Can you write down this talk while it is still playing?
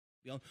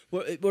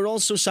We're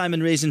also,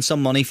 Simon, raising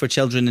some money for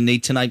children in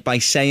need tonight by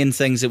saying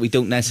things that we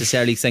don't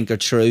necessarily think are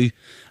true,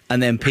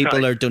 and then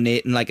people are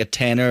donating like a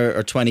tenner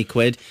or 20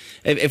 quid.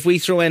 If we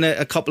throw in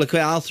a couple of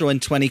quid, I'll throw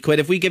in 20 quid.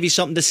 If we give you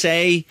something to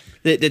say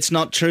that's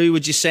not true,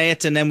 would you say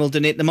it and then we'll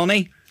donate the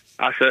money?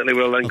 I certainly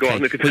will then. Okay.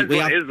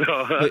 Go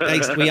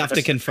on. We have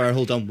to confer.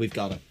 Hold on, we've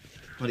got it.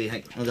 What do you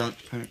think? Hold on.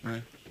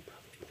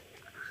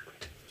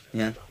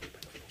 Yeah.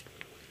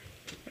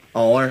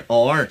 Or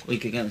we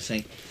could get a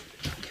say.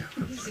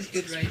 This is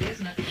good radio,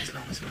 isn't it? As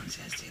long as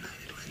Manchester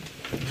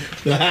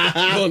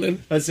United Go on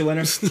then. That's the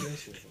winner.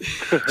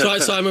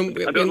 Right, Simon,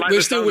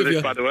 we're still with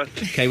you. By the way.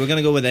 Okay, we're going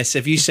to go with this.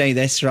 If you say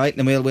this, right,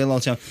 then we'll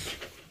all tell.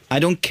 I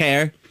don't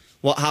care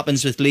what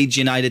happens with Leeds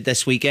United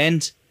this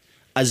weekend,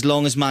 as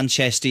long as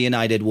Manchester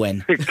United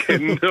win.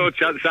 No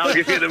chance. I'll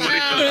give you the money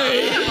for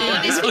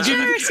that. It's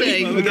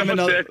charity.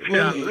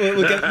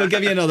 We'll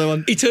give you another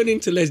one. He turned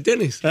into Les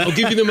Dennis. I'll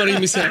give you the money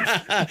myself.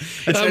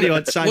 I tell you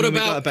what, Simon, what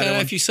we've got a about better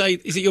one. if you say,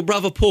 is it your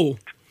brother Paul?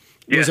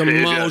 Yes, He was it a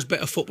is, miles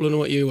better footballer than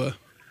what you were.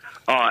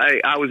 Oh,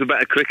 hey, I was a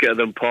better cricketer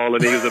than Paul,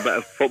 and he was a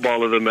better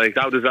footballer than me.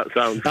 How does that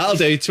sound? I'll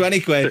do 20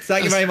 quid.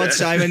 Thank you very much,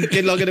 Simon.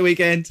 Good luck at the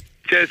weekend.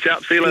 Cheers,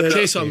 chaps. See you later.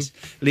 Cheers, Simon.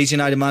 Leeds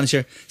United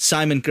manager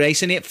Simon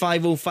Grayson,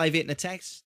 85058 in a text.